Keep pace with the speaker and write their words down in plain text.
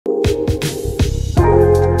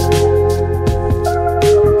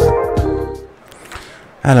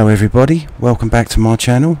Hello everybody, welcome back to my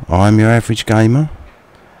channel. I'm your average gamer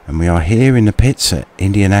and we are here in the pits at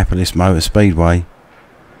Indianapolis Motor Speedway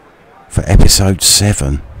for episode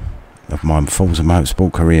 7 of my Forza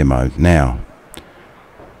Motorsport career mode. Now,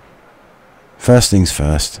 first things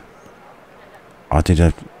first, I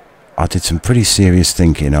did some pretty serious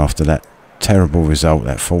thinking after that terrible result,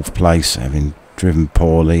 that 4th place, having driven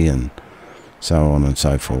poorly and so on and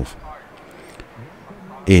so forth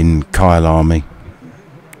in Kyalami.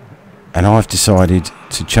 And I've decided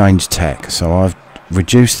to change tack, so I've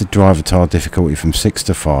reduced the driver tire difficulty from 6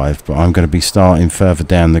 to 5, but I'm going to be starting further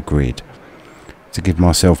down the grid to give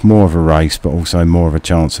myself more of a race, but also more of a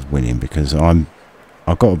chance of winning, because I've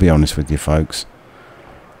got to be honest with you folks,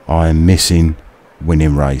 I'm missing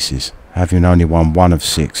winning races. Having only won 1 of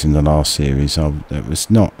 6 in the last series, it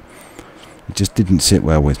just didn't sit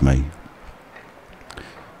well with me.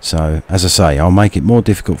 So, as I say, I'll make it more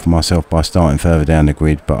difficult for myself by starting further down the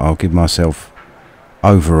grid, but I'll give myself,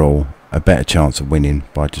 overall, a better chance of winning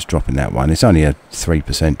by just dropping that one. It's only a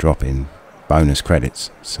 3% drop in bonus credits,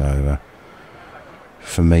 so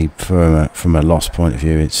for me, from a loss point of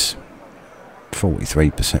view, it's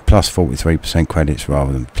 43%, plus 43% credits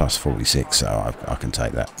rather than plus 46, so I can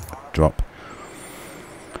take that drop.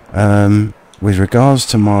 With regards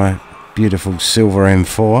to my beautiful silver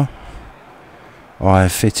M4, I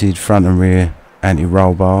have fitted front and rear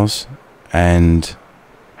anti-roll bars, and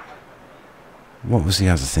what was the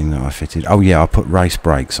other thing that I fitted? Oh yeah, I put race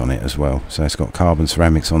brakes on it as well, so it's got carbon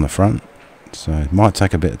ceramics on the front, so it might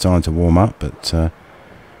take a bit of time to warm up, but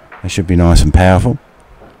they should be nice and powerful.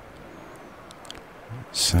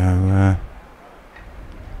 So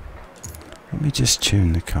let me just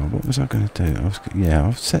tune the car. What was I going to do?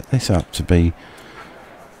 I've set this up to be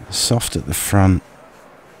soft at the front.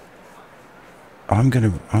 I'm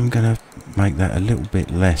gonna make that a little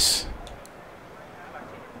bit less.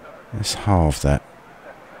 Let's halve that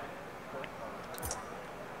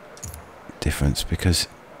difference, because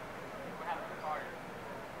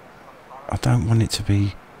I don't want it to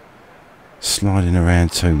be sliding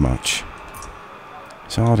around too much.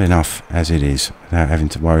 It's hard enough as it is without having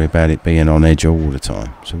to worry about it being on edge all the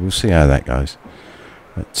time. So we'll see how that goes.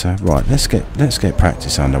 But right, let's get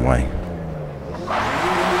practice underway.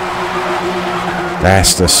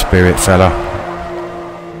 That's the spirit, fella.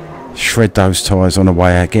 Shred those tyres on the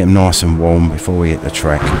way out, get them nice and warm before we hit the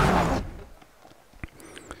track.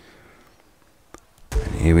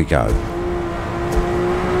 And here we go.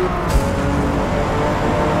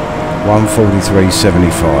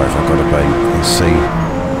 143.75 I've got to be. Let's see.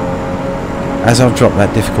 As I've dropped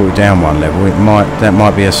that difficulty down one level, that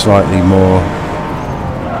might be a slightly more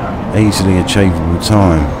easily achievable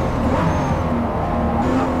time.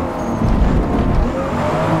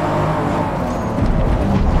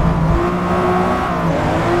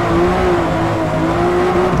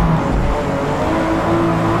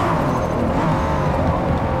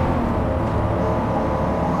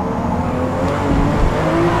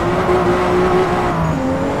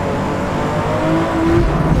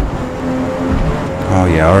 Oh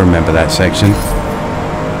yeah, I remember that section.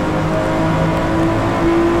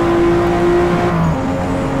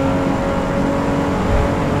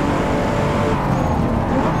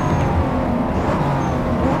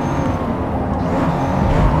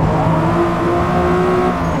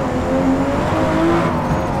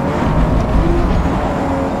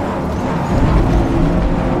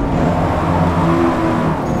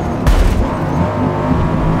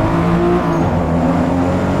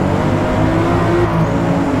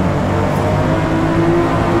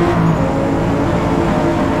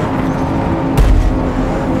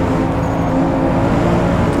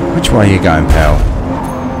 Which way are you going, pal?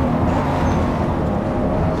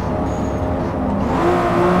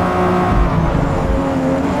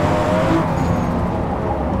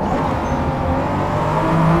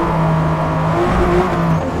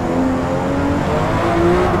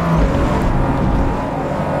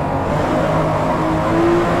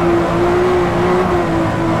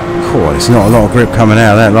 Cool, there's not a lot of grip coming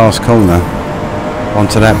out of that last corner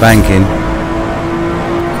onto that banking.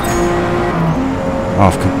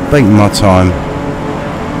 I've beaten my time,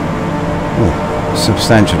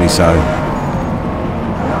 substantially so.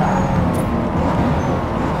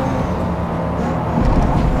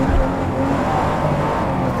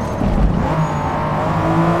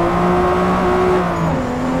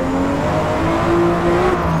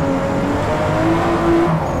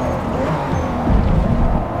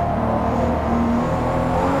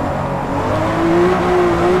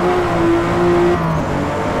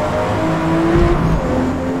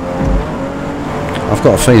 I've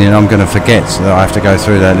got a feeling I'm going to forget that I have to go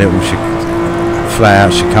through that little flat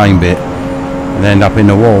out chicane bit and end up in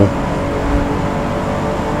the wall.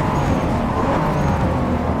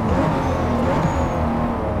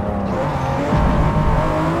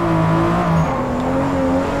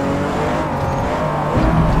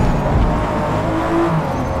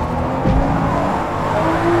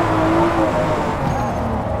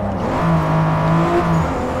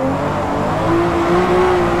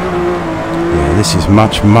 This is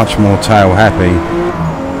much more tail happy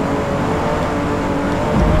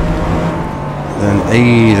than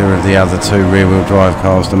either of the other two rear wheel drive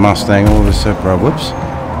cars, the Mustang or the Supra. Whoops.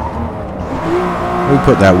 Who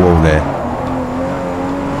put that wall there?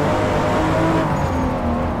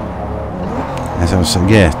 As I was saying,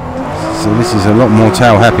 yeah, so this is a lot more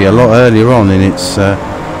tail happy, a lot earlier on in its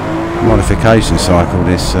modification cycle,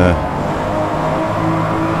 this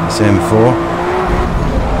M4.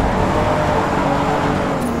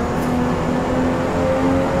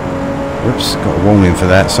 Oops, got a warning for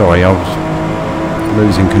that. Sorry, I was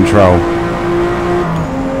losing control.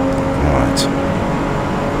 Right.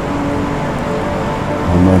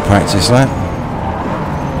 One more practice lap.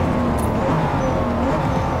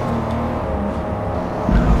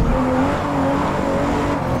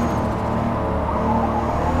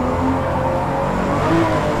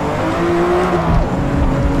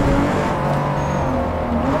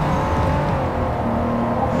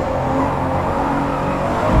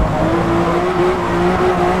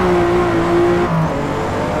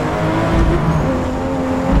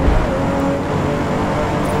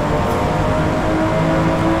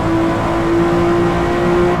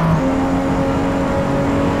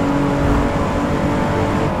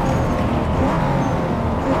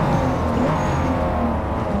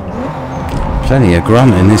 Plenty of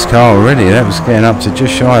grunt in this car already. That was getting up to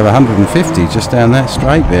just shy of 150 just down that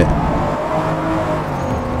straight bit.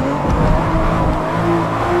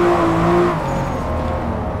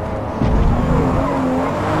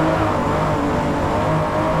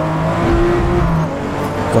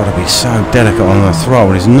 Got to be so delicate on the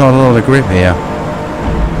throttle. There's not a lot of grip here.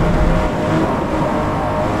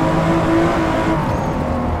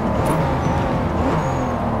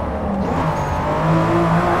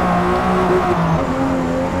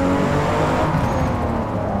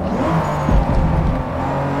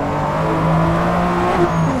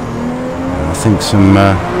 I think some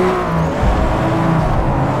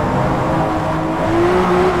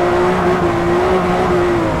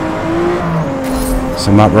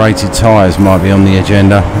uprated tyres might be on the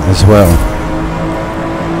agenda as well.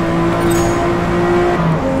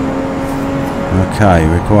 Okay,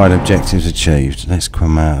 required objectives achieved. Let's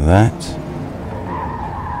come out of that.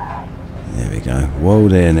 There we go. Whoa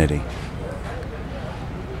there, Neddy.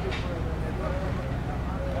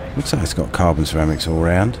 Looks like it's got carbon ceramics all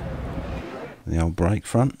round. The old brake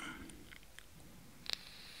front.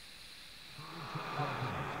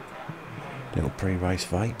 Little pre-race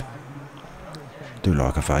vape. Do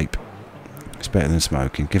like a vape. It's better than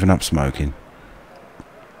smoking. Giving up smoking.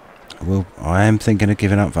 Well, I am thinking of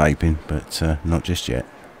giving up vaping, but not just yet.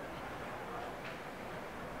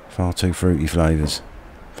 Far too fruity flavours.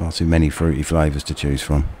 Far too many fruity flavours to choose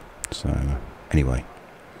from. So, anyway.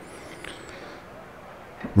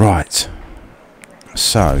 Right.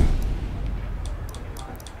 So.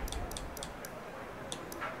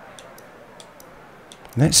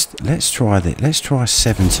 Let's try that. Let's try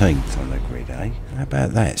 17th on the grid, eh? How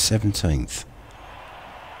about that? 17th.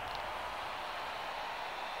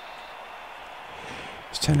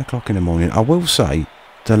 It's 10 o'clock in the morning. I will say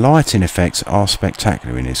the lighting effects are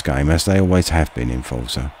spectacular in this game, as they always have been in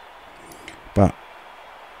Forza. But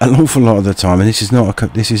an awful lot of the time, and this is not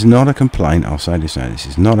a complaint. I'll say this now. This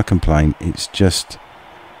is not a complaint. It's just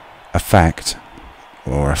a fact,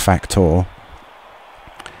 or a factor.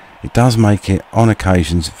 It does make it, on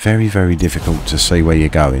occasions, very, very difficult to see where you're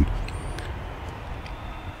going.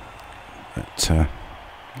 But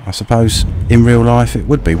I suppose in real life it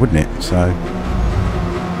would be, wouldn't it? So,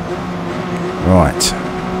 right.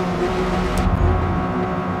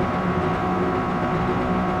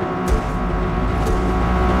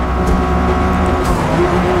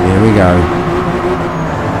 Here we go.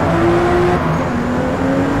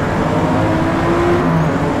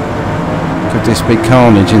 Could this be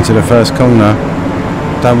carnage into the first corner?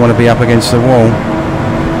 Don't want to be up against the wall.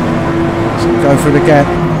 So go through the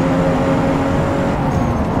gap.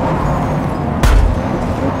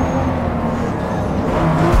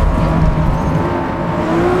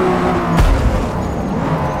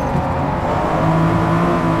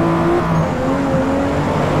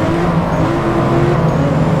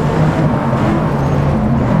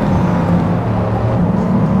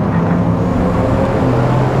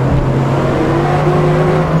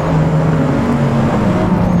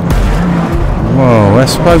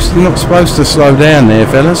 You're not supposed to slow down there,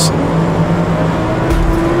 fellas.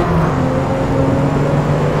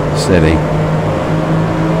 Steady.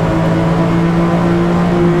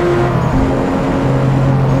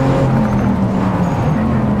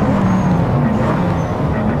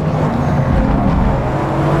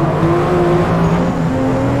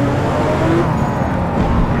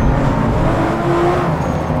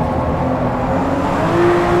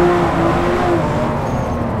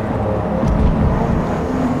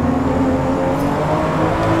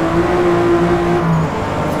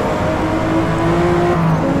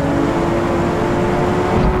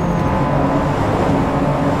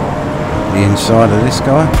 Inside of this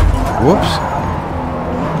guy. Whoops.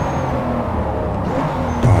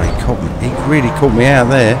 Oh, he caught me. He really caught me out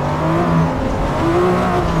there.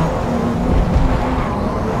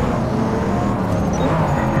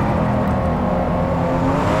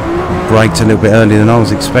 Braked a little bit earlier than I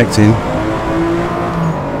was expecting.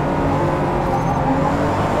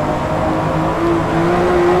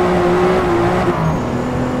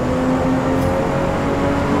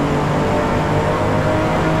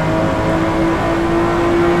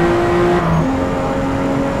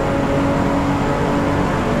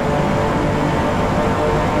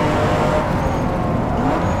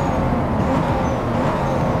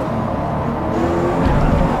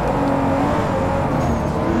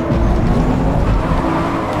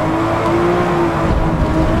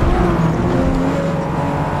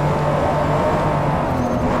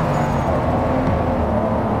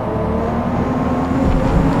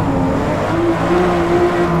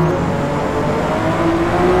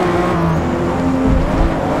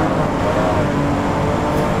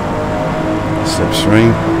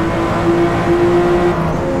 Slipstream.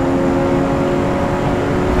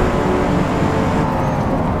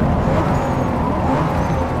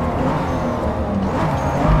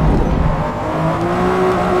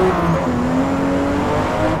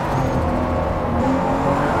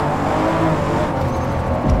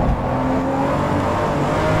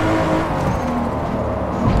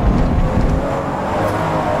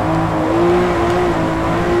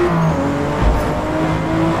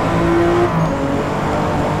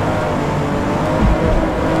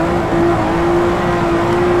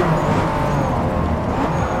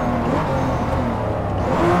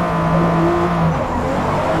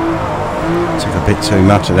 A bit too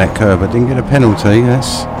much of that curb. I didn't get a penalty.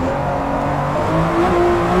 That's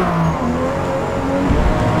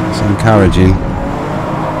encouraging.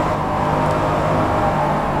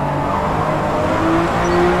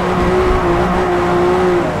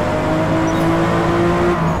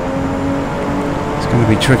 It's going to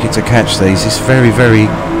be tricky to catch these. It's very, very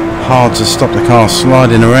hard to stop the car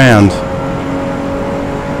sliding around.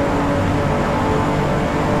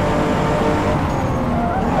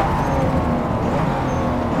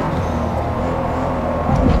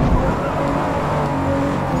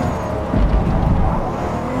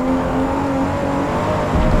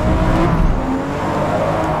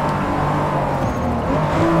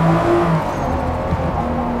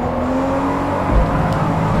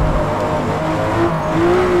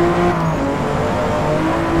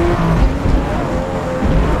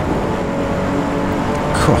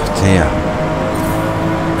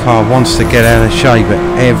 Car wants to get out of shape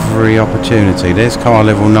at every opportunity. There's car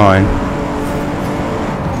level 9.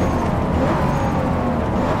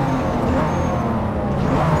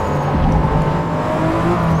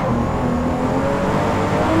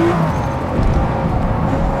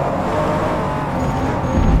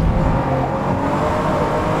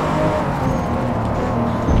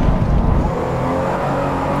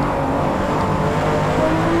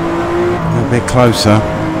 A little bit closer.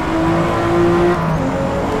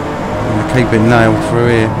 Keep it nailed through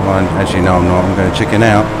here. Well, as you know, I'm not. I'm going to chicken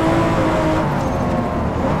out.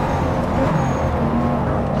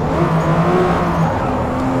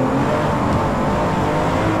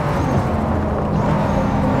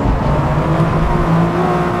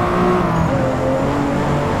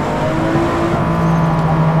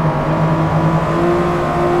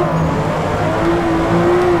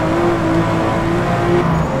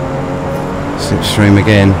 Slipstream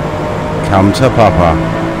again. Come to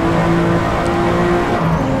Papa.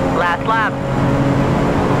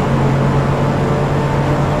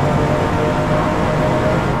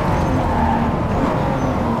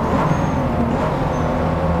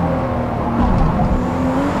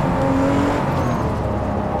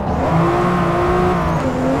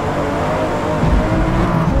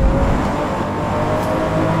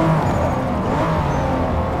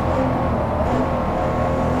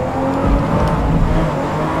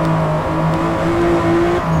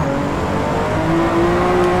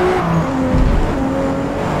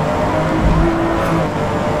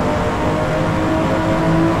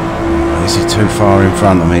 too far in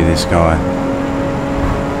front of me, this guy.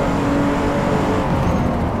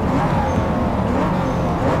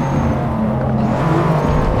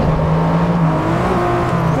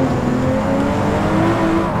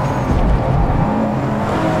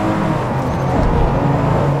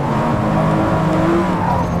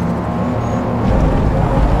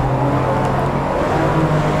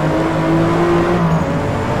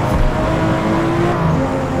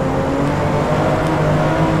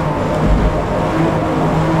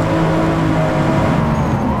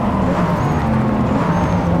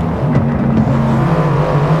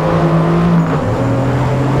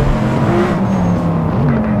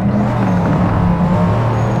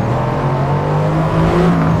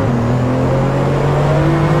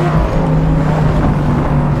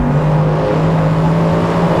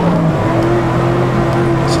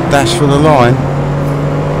 Dash for the line.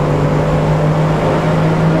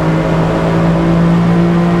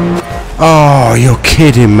 Oh, you're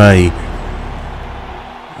kidding me.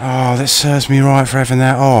 Oh, that serves me right for having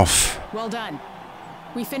that off. Well done.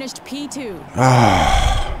 We finished P2.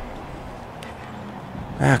 Oh,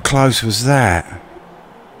 how close was that?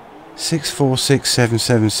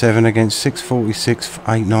 646.777 against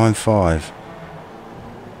 646.895.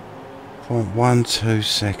 0.12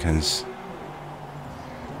 seconds.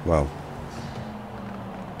 Well,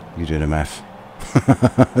 you do the math.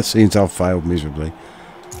 Seems I've failed miserably.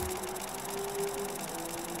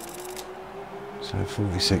 So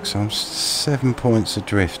 46, I'm 7 points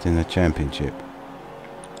adrift in the championship.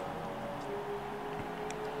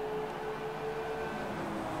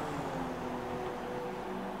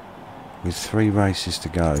 With 3 races to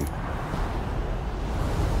go.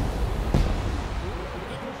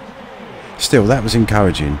 Still, that was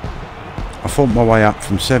encouraging. I fought my way up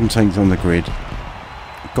from 17th on the grid,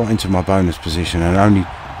 got into my bonus position and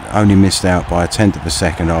only missed out by 1/10 of a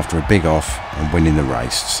second after a big off and winning the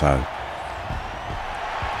race. So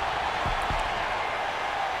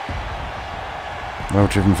well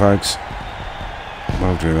driven, folks.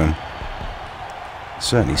 Well driven.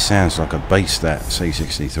 Certainly sounds like a beast, that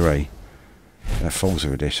C63. That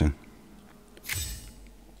Forza edition.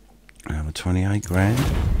 Another 28 grand.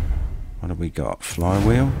 What have we got?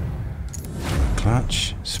 Flywheel.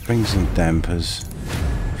 Clutch, springs and dampers,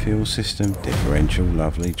 fuel system, differential,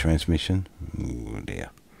 lovely, transmission. Oh dear.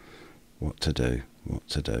 What to do? What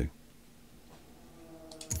to do?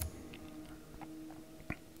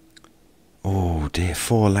 Oh dear,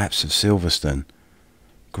 4 laps of Silverstone.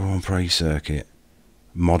 Grand Prix circuit.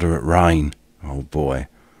 Moderate rain. Oh boy.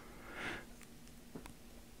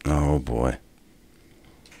 Oh boy.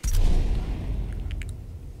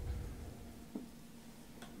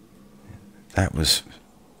 That was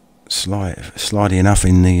slidey enough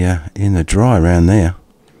in the dry around there.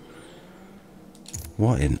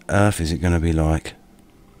 What in earth is it going to be like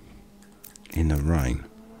in the rain?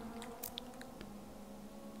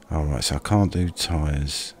 Alright, so I can't do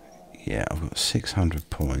tyres. Yeah, I've got 600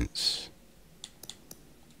 points.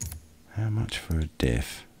 How much for a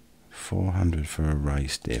diff? 400 for a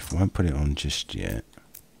race diff. Won't put it on just yet.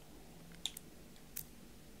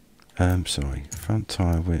 Sorry, front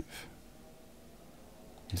tyre width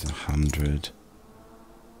is 100.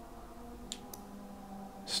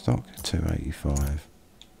 Stock 285.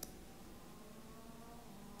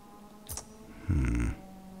 Hmm.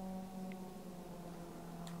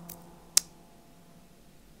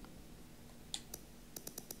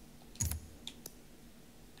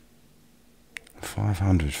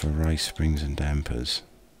 500 for race springs and dampers.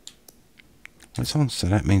 It's on, so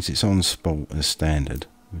that means it's on sport as standard,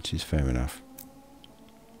 which is fair enough.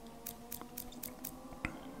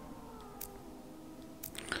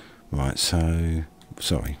 Right, so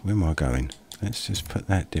sorry, where am I going? Let's just put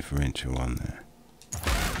that differential on there.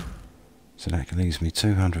 So that leaves me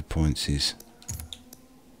 200 points. Is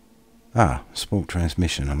sport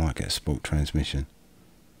transmission. I might get a sport transmission.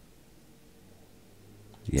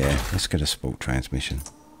 Yeah, let's get a sport transmission.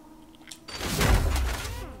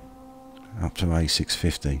 Up to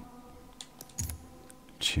A650.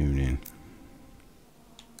 Tune in.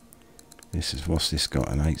 This is, what's this got?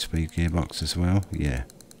 An 8-speed gearbox as well? Yeah.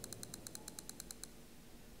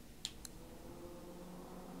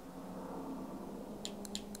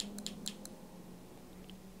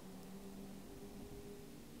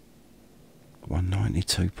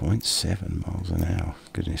 .7 miles an hour.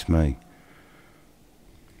 Goodness me.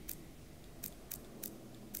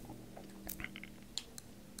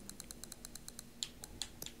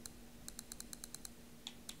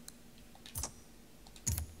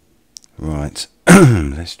 Right,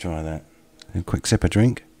 let's try that. A quick sip of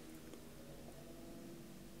drink.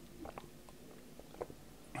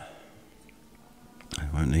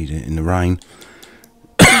 need it in the rain.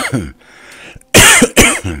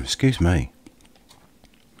 Excuse me.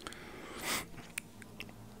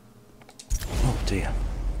 Oh dear.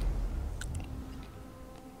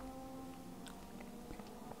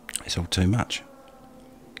 It's all too much.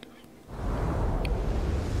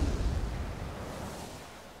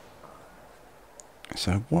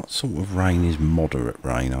 So what sort of rain is moderate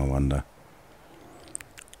rain, I wonder?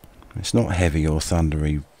 It's not heavy or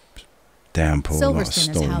thundery downpour like a Silverstone is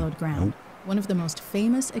storm. hallowed ground, one of the most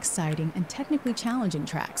famous, exciting, and technically challenging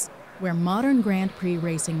tracks, where modern Grand Prix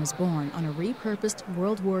racing was born on a repurposed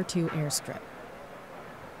World War II airstrip.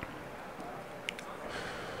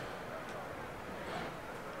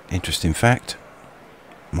 Interesting fact,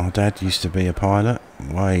 my dad used to be a pilot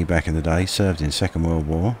way back in the day, served in Second World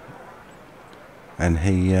War, and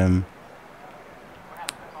he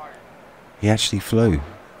actually flew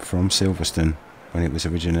from Silverstone when it was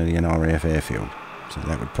originally an RAF airfield. So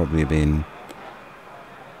that would probably have been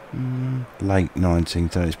late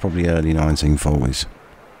 1930s, probably early 1940s,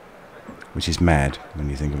 which is mad when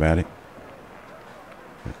you think about it.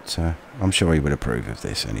 But I'm sure he would approve of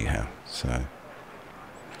this anyhow. So,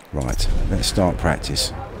 right, let's start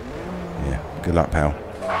practice. Yeah, good luck, pal.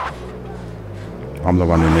 I'm the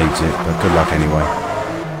one who needs it, but good luck anyway.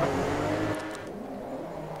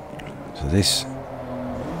 So this,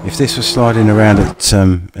 if this was sliding around at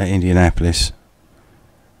Indianapolis,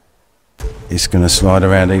 it's going to slide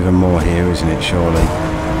around even more here, isn't it, surely?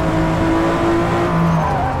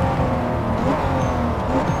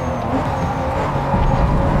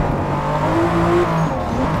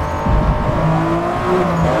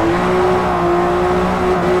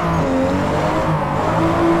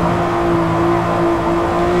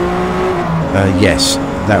 Yes,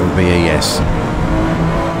 that would be a yes.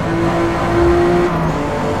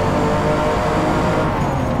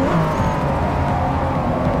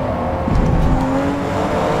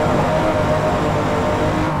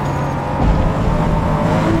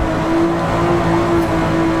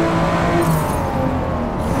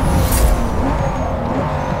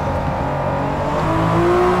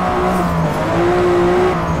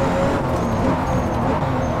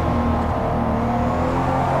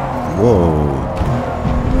 Whoa.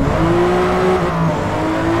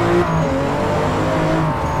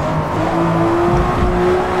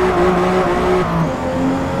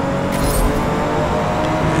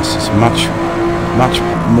 Much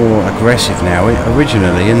more aggressive now.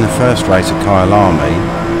 Originally, in the first race at Kyalami,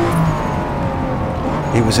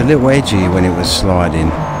 it was a little edgy when it was sliding.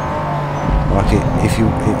 Like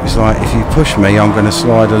it was like, if you push me, I'm going to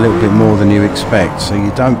slide a little bit more than you expect. So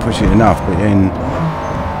you don't push it enough, but then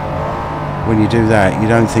when you do that, you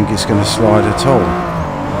don't think it's going to slide at all.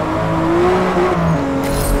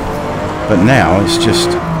 But now it's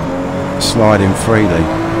just sliding freely.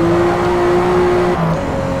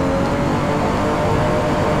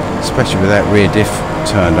 Especially with that rear diff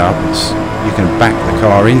turned up, you can back the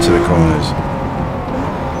car into the corners.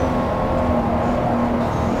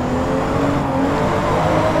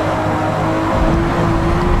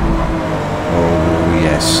 Oh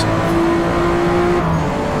yes.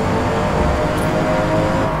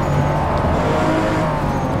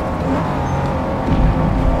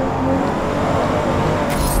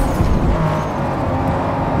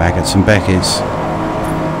 Maggots and Beckett's.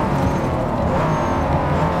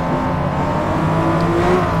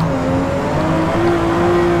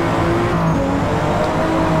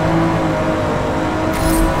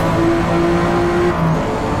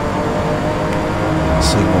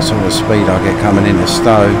 Sort of speed I get coming into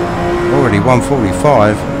Stowe. Already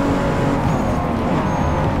 145.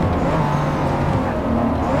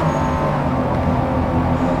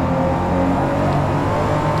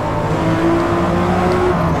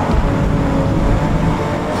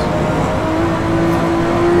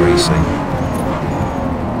 Greasy.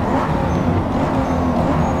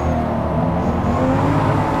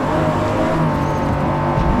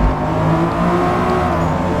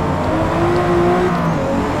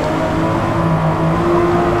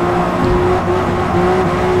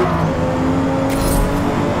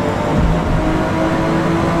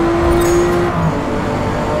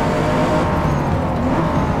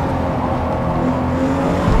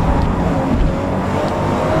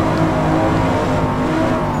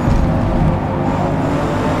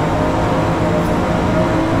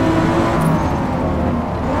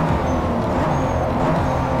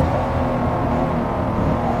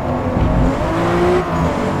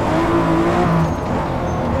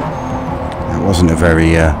 Wasn't a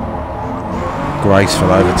very graceful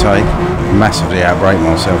overtake. Massively outbrake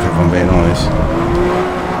myself, if I'm being honest.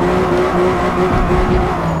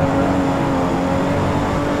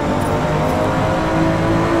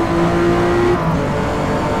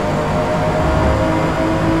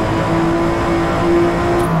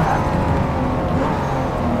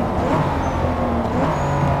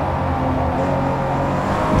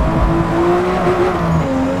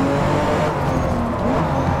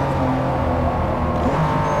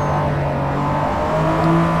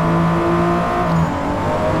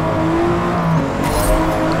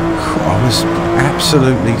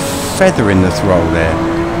 absolutely feathering the throttle there.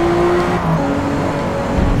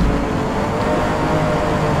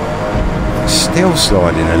 Still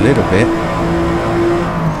sliding a little bit.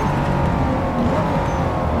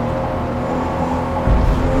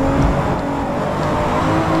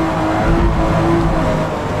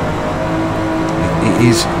 It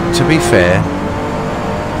is, to be fair,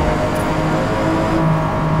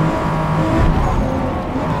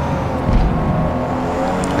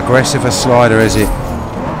 aggressive a slider as it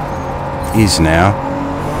is now.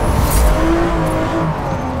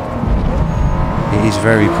 It is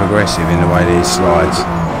very progressive in the way that it slides.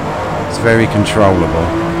 It's very controllable,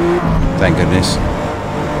 thank goodness.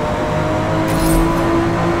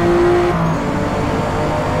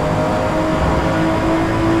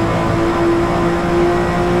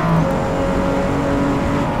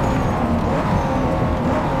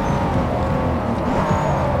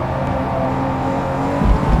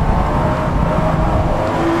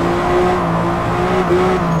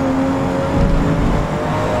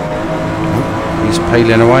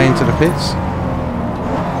 Peeling away into the pits.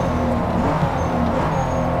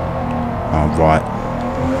 Oh, right.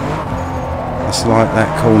 It's like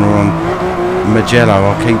that corner on Mugello.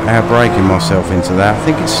 I keep out-braking myself into that. I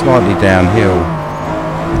think it's slightly downhill.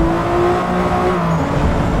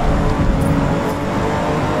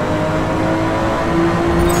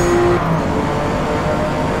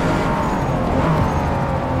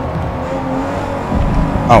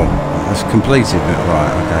 Oh, that's completed.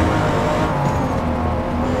 Right, okay.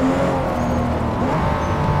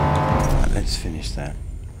 Finish that.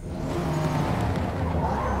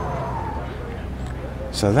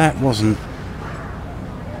 So that wasn't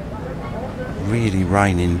really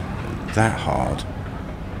raining that hard.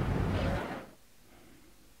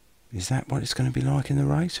 Is that what it's going to be like in the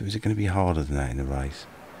race, or is it going to be harder than that in the race?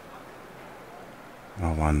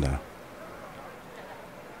 I wonder.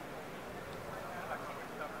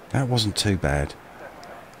 That wasn't too bad.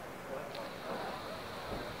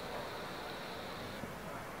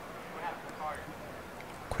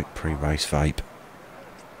 Pre-race vape.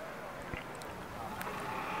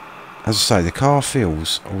 As I say, the car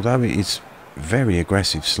feels, although it is very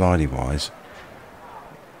aggressive sliding wise,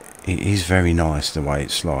 it is very nice the way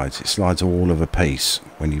it slides. It slides all of a piece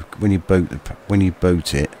when you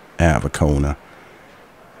boot it out of a corner.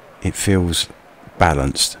 It feels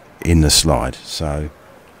balanced in the slide. So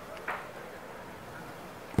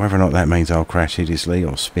whether or not that means I'll crash hideously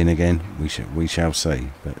or spin again, we shall see.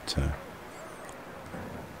 But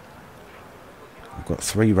I've got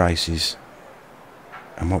 3 races,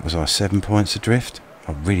 and what was I, 7 points adrift?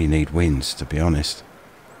 I really need wins, to be honest.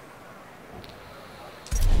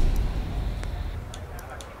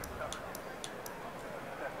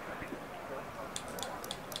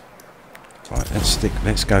 Right,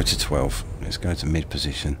 let's go to 12. Let's go to mid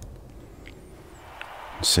position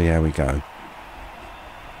and see how we go.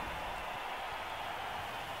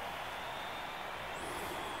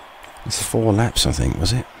 It's 4 laps, I think,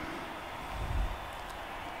 was it?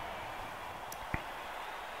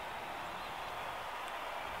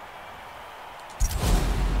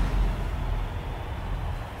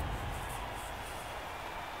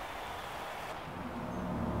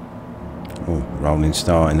 Rolling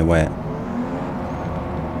start in the wet.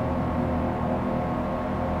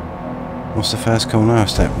 What's the first corner? Oh,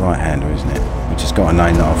 it's that right-hander, isn't it? Which has got a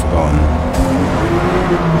name that I've forgotten.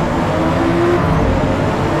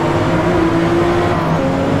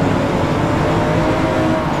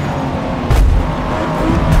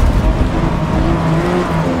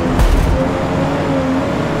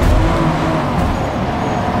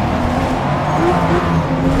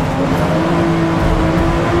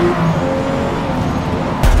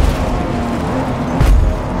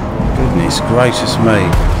 Gracious me.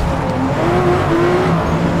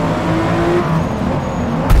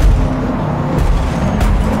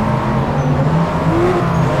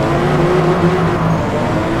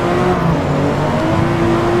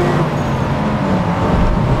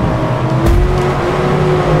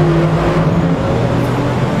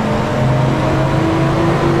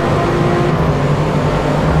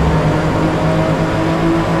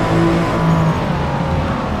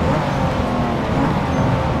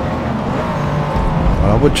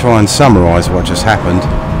 I would try and summarise what just happened.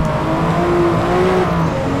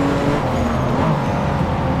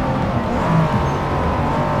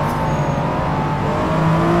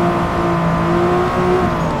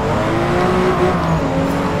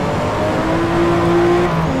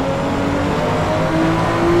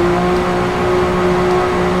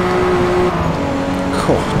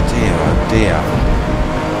 Oh dear.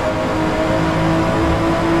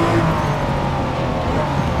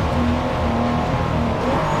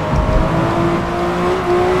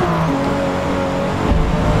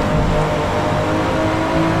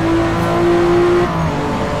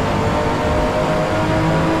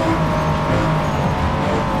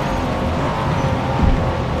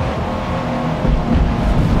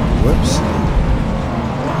 Whoops.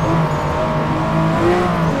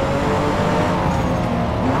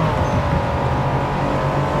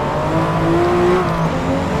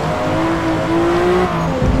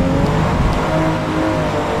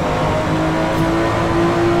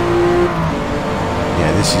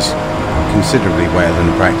 Yeah, this is considerably wetter than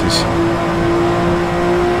the practice.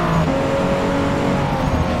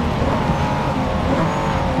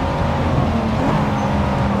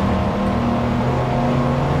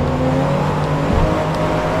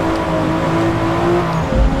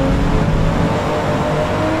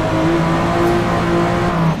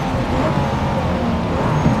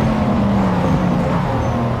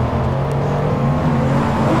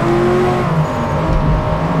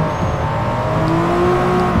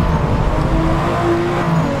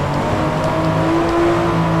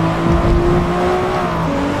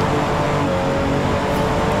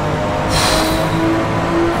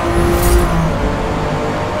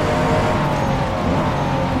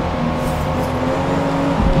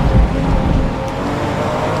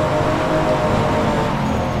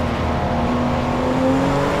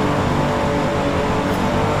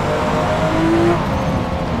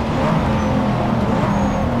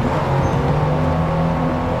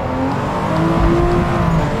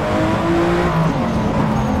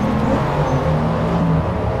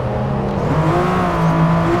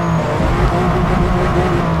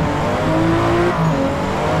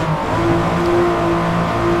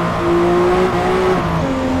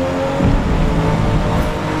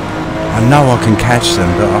 I know I can catch them,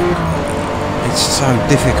 but it's so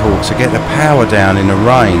difficult to get the power down in the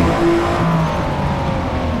rain.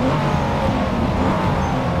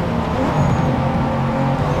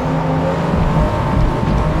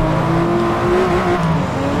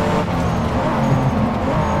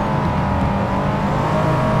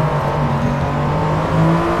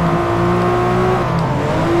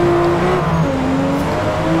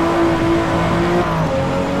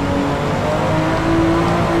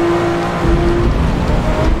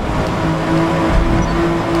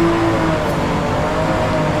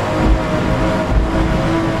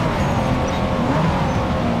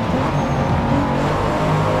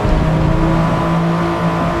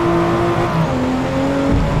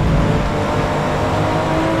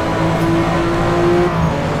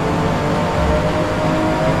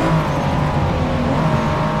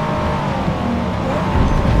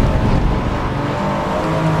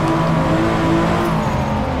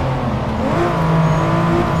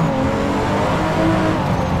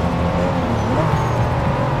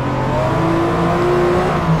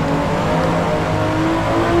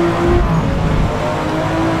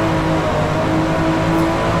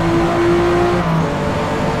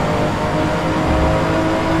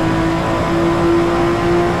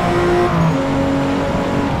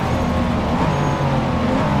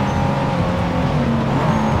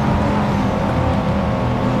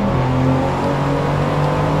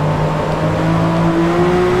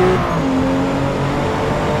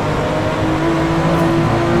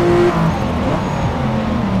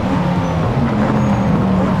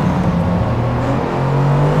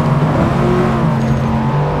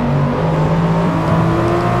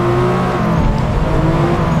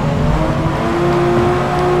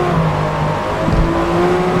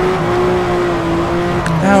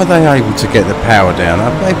 How are they able to get the power down?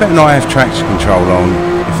 They better not have traction control on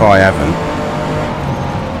if I haven't.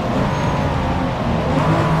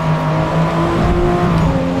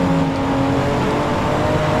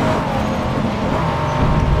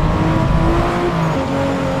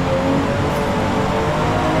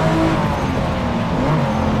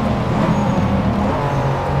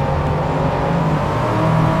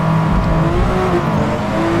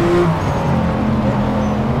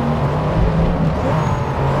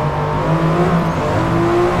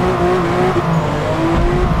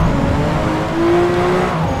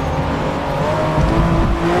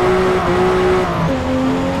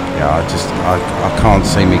 I can't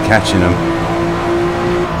see me catching them.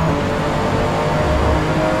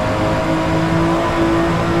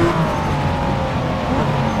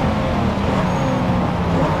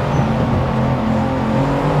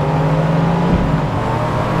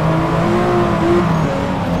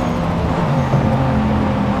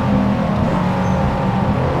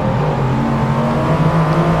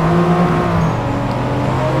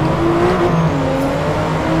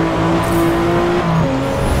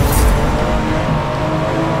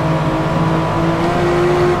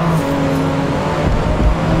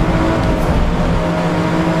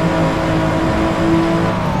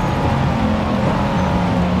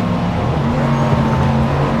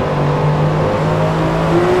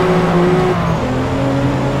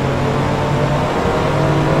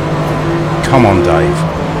 Come on, Dave.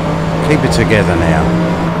 Keep it together now.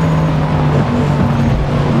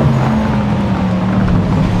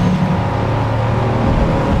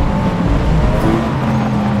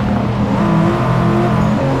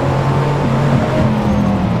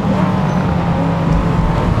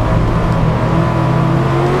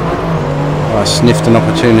 I sniffed an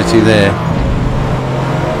opportunity there.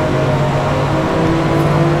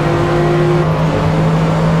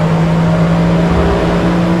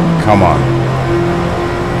 Come on.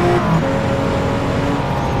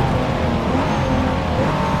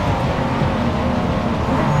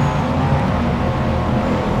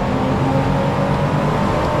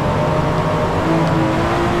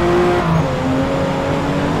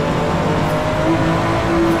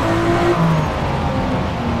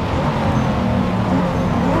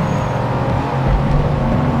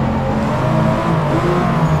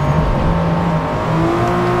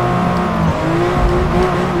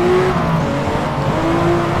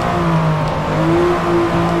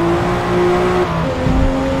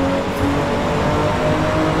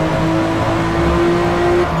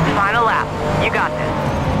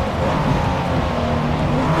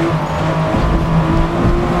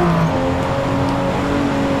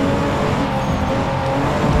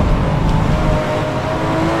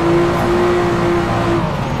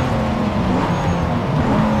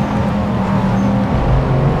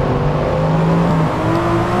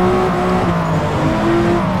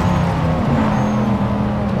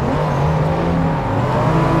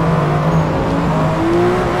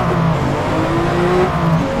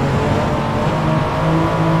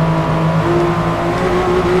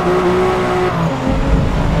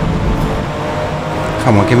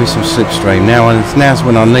 Come on, give me some slipstream now, and now's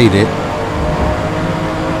when I need it.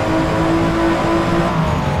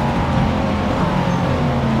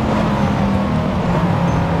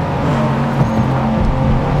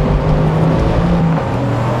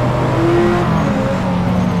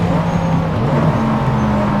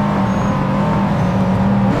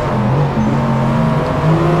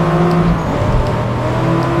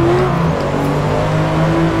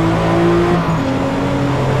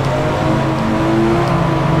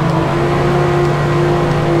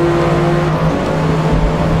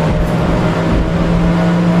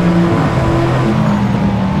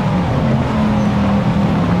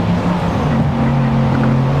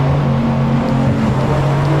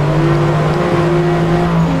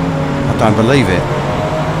 I don't believe it.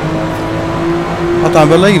 I don't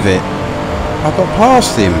believe it. I got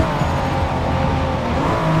past him.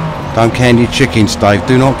 Don't can your chickens, Dave.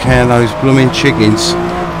 Do not can those blooming chickens.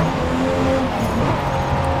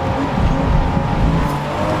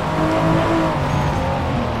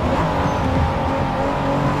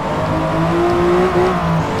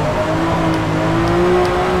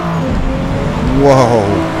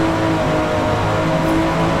 Whoa.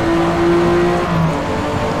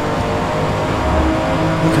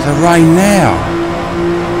 Look at the rain now.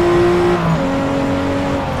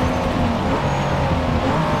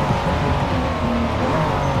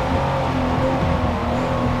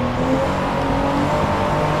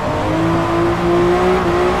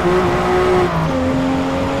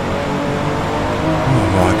 Oh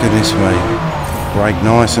my goodness me. Brake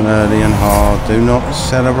nice and early and hard. Do not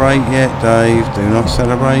celebrate yet, Dave. Do not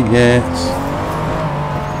celebrate yet.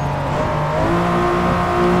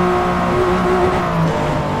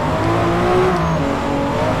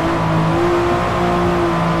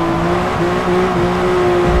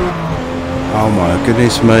 Oh my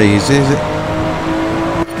goodness me, is it?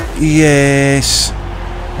 Yes.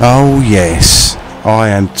 Oh yes. I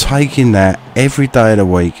am taking that every day of the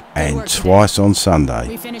week and twice on Sunday.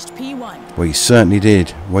 We finished P1. We certainly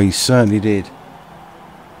did. We certainly did.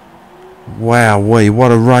 Wow,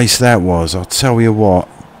 what a race that was. I'll tell you what.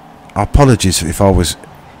 Apologies if I was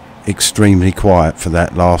extremely quiet for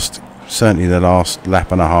that certainly the last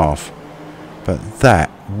lap and a half. But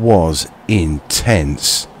that was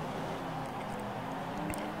intense.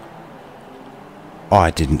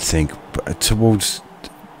 I didn't think, but towards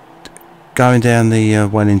going down the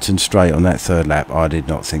Wellington Straight on that third lap, I did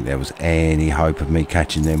not think there was any hope of me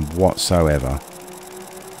catching them whatsoever.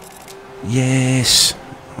 Yes,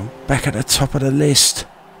 I'm back at the top of the list.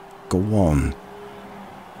 Go on.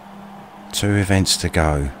 2 events to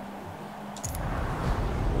go.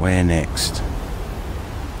 Where next?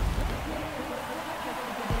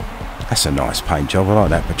 That's a nice paint job. I like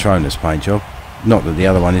that Petronas paint job. Not that the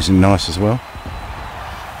other one isn't nice as well.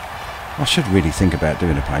 I should really think about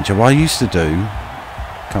doing a paint job. I used to do,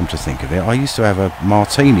 come to think of it, I used to have a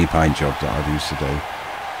Martini paint job that I used to do.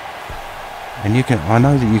 And you can, I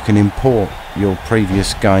know that you can import your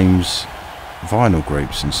previous games' vinyl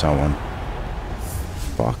groups and so on.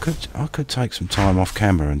 But I could take some time off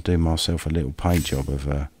camera and do myself a little paint job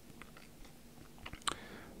of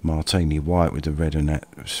martini white with the red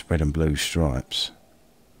and blue stripes.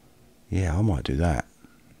 Yeah, I might do that.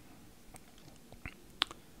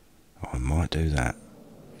 I might do that.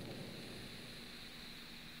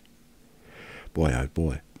 Boy, oh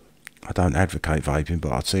boy. I don't advocate vaping,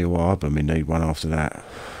 but I'll tell you what, I blooming need one after that.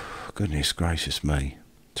 Goodness gracious me.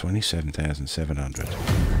 27,700.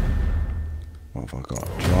 What have I got?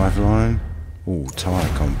 Driveline. Oh, tyre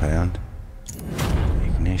compound.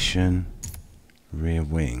 Ignition. Rear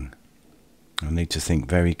wing. I need to think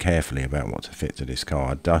very carefully about what to fit to this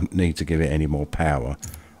car. I don't need to give it any more power.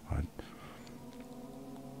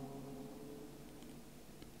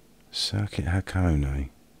 Circuit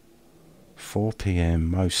Hakone. 4 PM,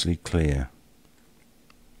 mostly clear.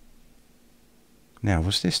 Now,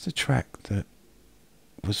 was this the track that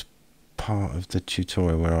was part of the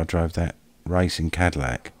tutorial where I drove that racing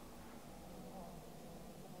Cadillac?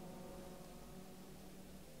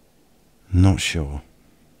 Not sure.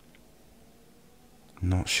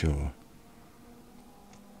 Not sure.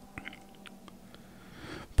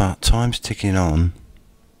 But time's ticking on.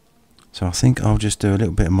 So I think I'll just do a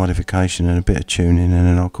little bit of modification and a bit of tuning, and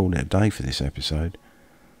then I'll call it a day for this episode.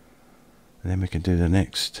 And then we can do the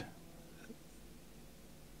next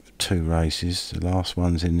 2 races, the last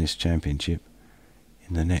ones in this championship,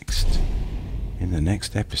 in the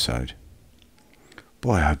next episode.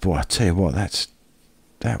 Boy, oh boy, I tell you what,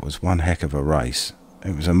 that was one heck of a race.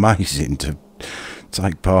 It was amazing to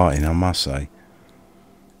take part in, I must say.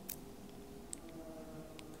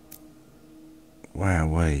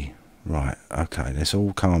 Wowee. Right, okay, let's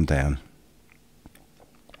all calm down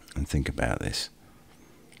and think about this.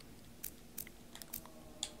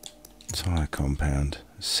 Tyre compound,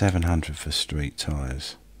 700 for street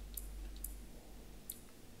tyres.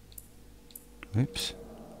 Oops.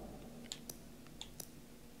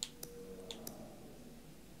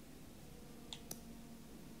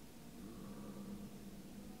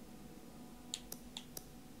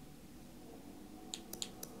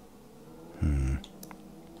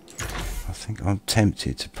 I think I'm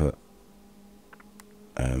tempted to put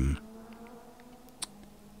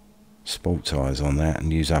sport tyres on that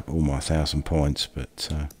and use up all my 1,000 points, but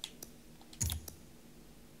so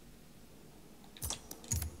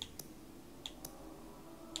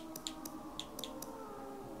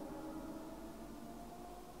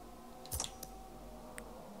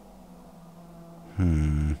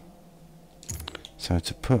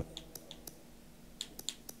to put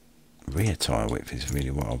rear tyre width is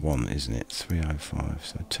really what I want, isn't it? 305,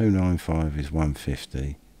 so 295 is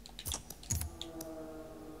 150.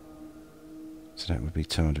 So that would be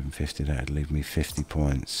 250, that would leave me 50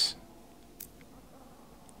 points.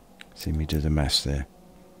 See me do the maths there.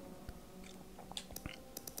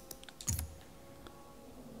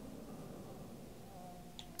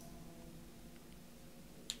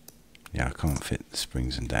 Yeah, I can't fit the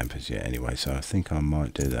springs and dampers yet anyway, so I think I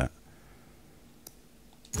might do that.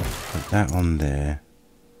 Put that on there.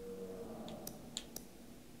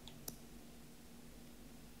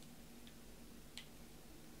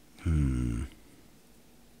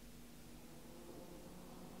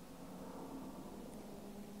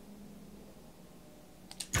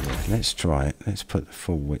 Let's try it. Let's put the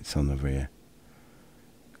full width on the rear.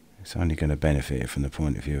 It's only going to benefit it from the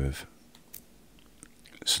point of view of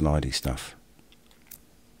slidey stuff.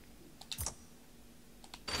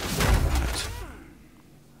 Right.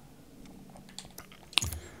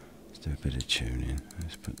 Let's do a bit of tuning.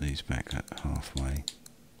 Let's put these back at halfway.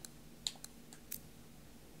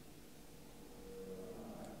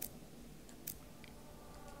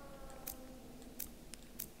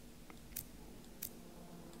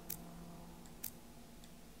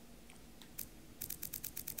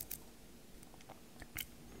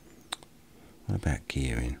 What about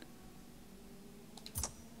gearing?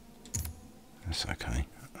 That's okay.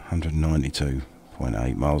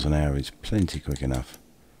 192.8 miles an hour is plenty quick enough.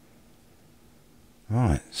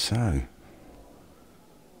 Right, so.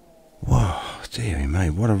 Whoa, dearie me,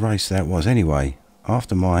 what a race that was. Anyway,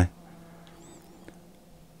 after my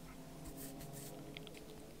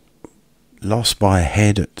loss by a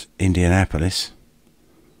head at Indianapolis,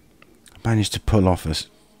 I managed to pull off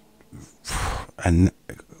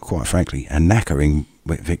quite frankly, a knackering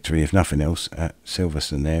victory, if nothing else, at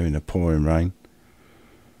Silverstone there in the pouring rain.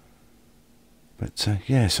 But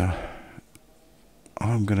yeah, so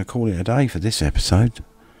I'm going to call it a day for this episode,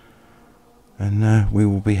 and we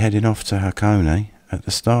will be heading off to Hakone at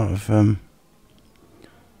the start of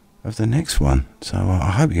the next one. So I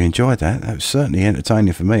hope you enjoyed that. That was certainly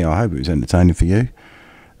entertaining for me. I hope it was entertaining for you.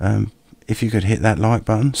 if you could hit that like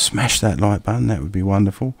button, smash that like button, that would be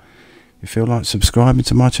wonderful. If you feel like subscribing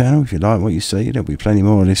to my channel, if you like what you see, there'll be plenty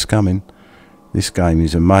more of this coming. This game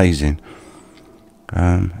is amazing.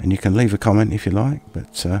 And you can leave a comment if you like,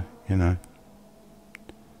 but you know,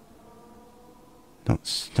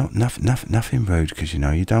 nothing rude, because you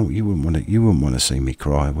know you wouldn't want to see me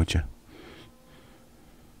cry, would you?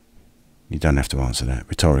 You don't have to answer that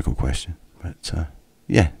rhetorical question, but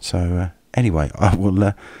yeah. So anyway, I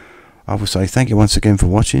will say thank you once again for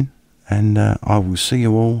watching, and I will see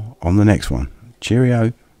you all on the next one.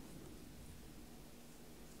 Cheerio.